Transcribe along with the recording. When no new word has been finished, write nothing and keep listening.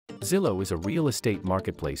Zillow is a real estate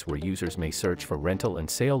marketplace where users may search for rental and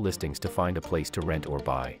sale listings to find a place to rent or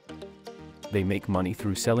buy. They make money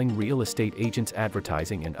through selling real estate agents'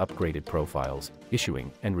 advertising and upgraded profiles,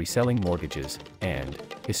 issuing and reselling mortgages, and,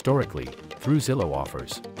 historically, through Zillow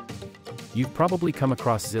offers. You've probably come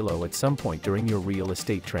across Zillow at some point during your real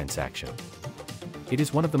estate transaction. It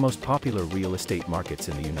is one of the most popular real estate markets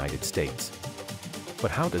in the United States.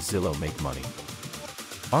 But how does Zillow make money?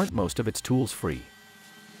 Aren't most of its tools free?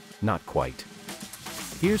 Not quite.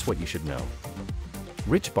 Here's what you should know.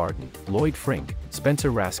 Rich Barton, Lloyd Frink,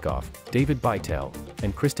 Spencer Raskoff, David Bytel,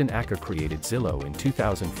 and Kristen Acker created Zillow in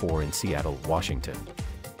 2004 in Seattle, Washington.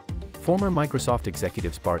 Former Microsoft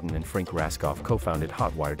executives Barton and Frink Raskoff co-founded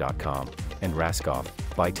Hotwire.com, and Raskoff,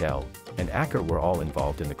 Bytel, and Acker were all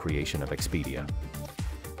involved in the creation of Expedia.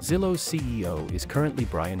 Zillow's CEO is currently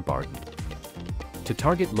Brian Barton. To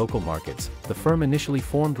target local markets, the firm initially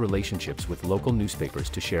formed relationships with local newspapers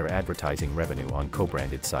to share advertising revenue on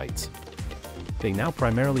co-branded sites. They now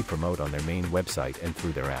primarily promote on their main website and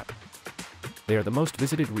through their app. They are the most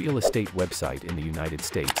visited real estate website in the United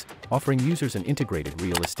States, offering users an integrated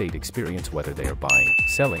real estate experience whether they are buying,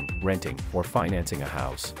 selling, renting, or financing a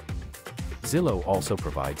house. Zillow also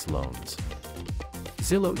provides loans.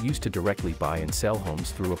 Zillow used to directly buy and sell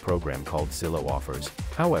homes through a program called Zillow Offers.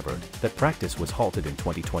 However, that practice was halted in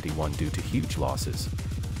 2021 due to huge losses.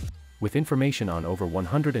 With information on over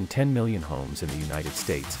 110 million homes in the United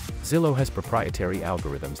States, Zillow has proprietary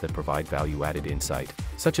algorithms that provide value-added insight,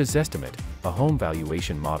 such as Zestimate, a home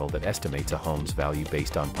valuation model that estimates a home's value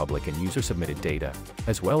based on public and user-submitted data,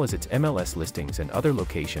 as well as its MLS listings and other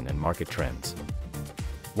location and market trends.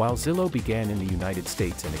 While Zillow began in the United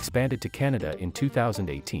States and expanded to Canada in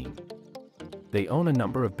 2018, they own a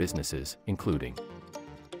number of businesses, including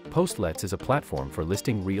Postlets is a platform for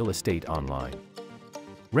listing real estate online.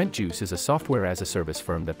 RentJuice is a software-as-a-service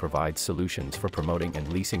firm that provides solutions for promoting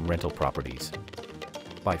and leasing rental properties.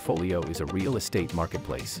 Byfolio is a real estate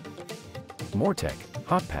marketplace. Moretech,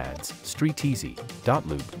 HotPads, StreetEasy,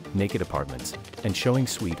 Dotloop, Naked Apartments, and Showing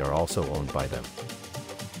Suite are also owned by them.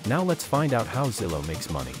 Now let's find out how Zillow makes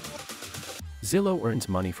money. Zillow earns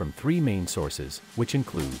money from three main sources, which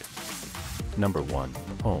include: Number 1,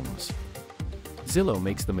 homes. Zillow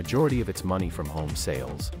makes the majority of its money from home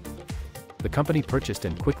sales. The company purchased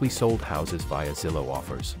and quickly sold houses via Zillow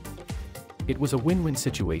Offers. It was a win-win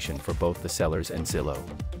situation for both the sellers and Zillow.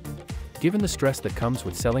 Given the stress that comes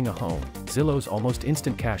with selling a home, Zillow's almost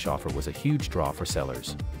instant cash offer was a huge draw for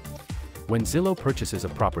sellers. When Zillow purchases a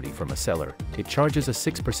property from a seller, it charges a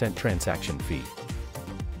 6% transaction fee.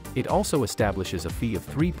 It also establishes a fee of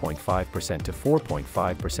 3.5% to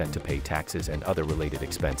 4.5% to pay taxes and other related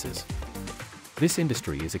expenses. This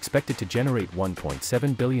industry is expected to generate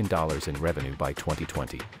 $1.7 billion in revenue by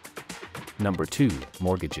 2020. Number 2,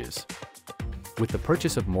 mortgages. With the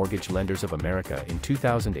purchase of Mortgage Lenders of America in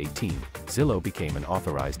 2018, Zillow became an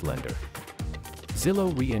authorized lender.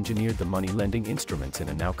 Zillow re-engineered the money lending instruments in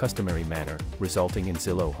a now customary manner, resulting in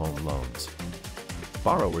Zillow Home Loans.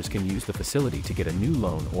 Borrowers can use the facility to get a new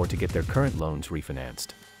loan or to get their current loans refinanced.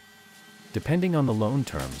 Depending on the loan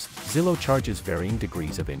terms, Zillow charges varying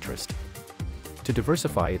degrees of interest. To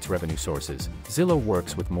diversify its revenue sources, Zillow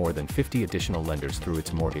works with more than 50 additional lenders through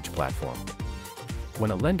its mortgage platform.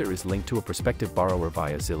 When a lender is linked to a prospective borrower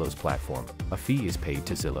via Zillow's platform, a fee is paid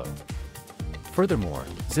to Zillow. Furthermore,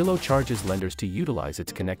 Zillow charges lenders to utilize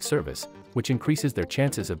its Connect service, which increases their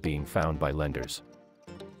chances of being found by lenders.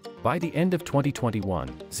 By the end of 2021,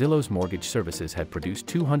 Zillow's mortgage services had produced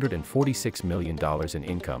 $246 million in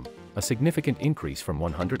income, a significant increase from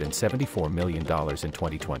 $174 million in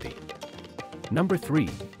 2020. Number 3,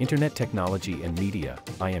 Internet Technology and Media,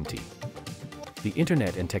 IMT. The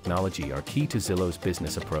internet and technology are key to Zillow's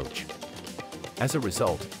business approach. As a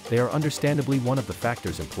result, they are understandably one of the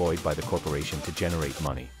factors employed by the corporation to generate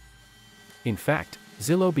money. In fact,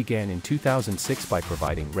 Zillow began in 2006 by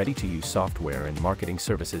providing ready-to-use software and marketing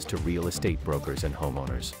services to real estate brokers and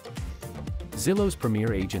homeowners. Zillow's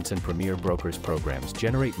Premier Agents and Premier Brokers programs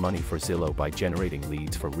generate money for Zillow by generating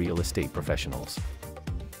leads for real estate professionals.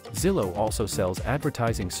 Zillow also sells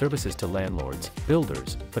advertising services to landlords,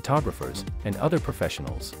 builders, photographers, and other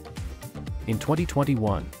professionals. In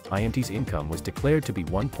 2021, IMT's income was declared to be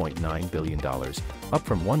 $1.9 billion, up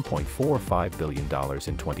from $1.45 billion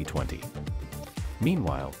in 2020.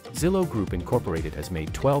 Meanwhile, Zillow Group Incorporated has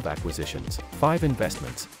made 12 acquisitions, 5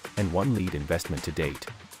 investments, and 1 lead investment to date.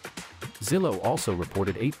 Zillow also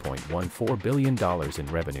reported $8.14 billion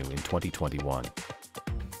in revenue in 2021.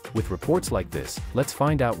 With reports like this, let's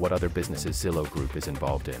find out what other businesses Zillow Group is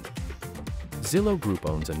involved in. Zillow Group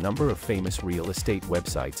owns a number of famous real estate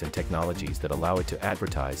websites and technologies that allow it to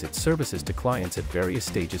advertise its services to clients at various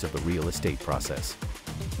stages of the real estate process.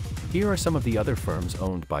 Here are some of the other firms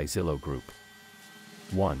owned by Zillow Group.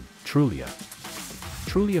 1. Trulia.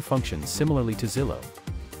 Trulia functions similarly to Zillow.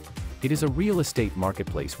 It is a real estate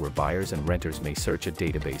marketplace where buyers and renters may search a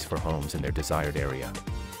database for homes in their desired area.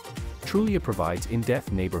 Trulia provides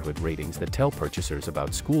in-depth neighborhood ratings that tell purchasers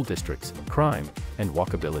about school districts, crime, and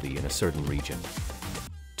walkability in a certain region.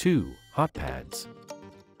 2. HotPads.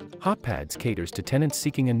 HotPads caters to tenants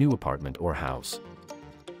seeking a new apartment or house.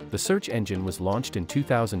 The search engine was launched in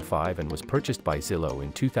 2005 and was purchased by Zillow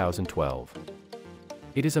in 2012.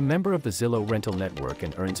 It is a member of the Zillow rental network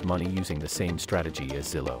and earns money using the same strategy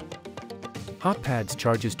as Zillow. HotPads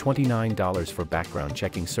charges $29 for background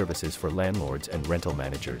checking services for landlords and rental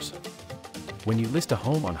managers. When you list a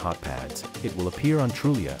home on HotPads, it will appear on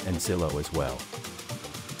Trulia and Zillow as well.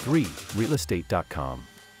 3. Realestate.com.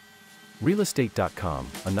 Realestate.com,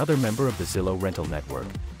 another member of the Zillow rental network,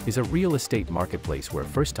 is a real estate marketplace where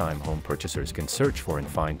first-time home purchasers can search for and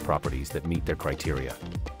find properties that meet their criteria.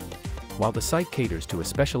 While the site caters to a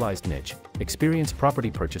specialized niche, experienced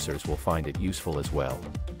property purchasers will find it useful as well.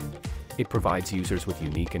 It provides users with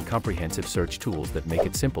unique and comprehensive search tools that make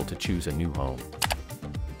it simple to choose a new home.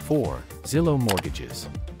 4. Zillow Mortgages.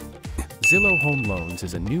 Zillow Home Loans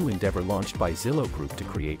is a new endeavor launched by Zillow Group to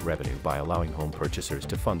create revenue by allowing home purchasers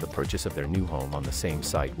to fund the purchase of their new home on the same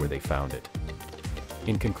site where they found it.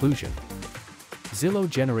 In conclusion, Zillow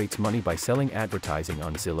generates money by selling advertising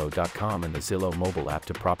on Zillow.com and the Zillow mobile app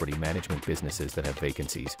to property management businesses that have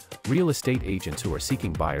vacancies, real estate agents who are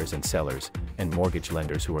seeking buyers and sellers, and mortgage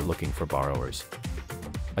lenders who are looking for borrowers.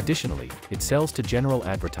 Additionally, it sells to general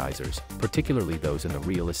advertisers, particularly those in the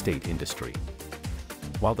real estate industry.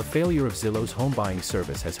 While the failure of Zillow's home buying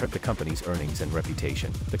service has hurt the company's earnings and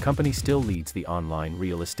reputation, the company still leads the online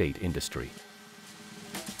real estate industry.